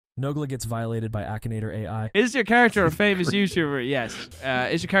Nogla gets violated by Akinator AI. Is your character a famous YouTuber? Yes.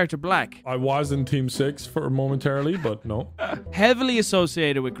 Is your character black? I was in Team 6 for momentarily, but no. Heavily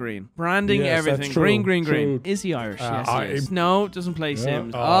associated with green. Branding, Yes, everything. that's true, Green, green, true. green. Is he Irish? Yes, he is. No, doesn't play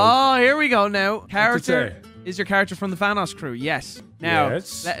Sims. oh. Oh, here we go now. What's it Character. say? Is your character from the Thanos crew? Yes. Now,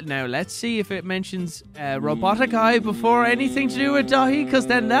 Yes. now let's see if it mentions robotic eye before anything to do with Dahi, because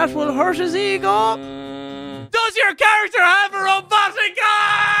then that will hurt his ego. Does your character have a robotic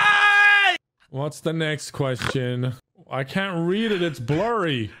eye? What's the next question? I can't read it. It's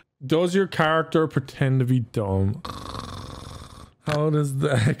blurry. Does your character pretend to be dumb? How does the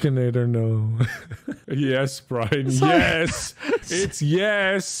Akinator know? Yes, Brian. Yes. It's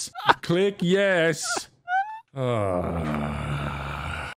yes. Click yes.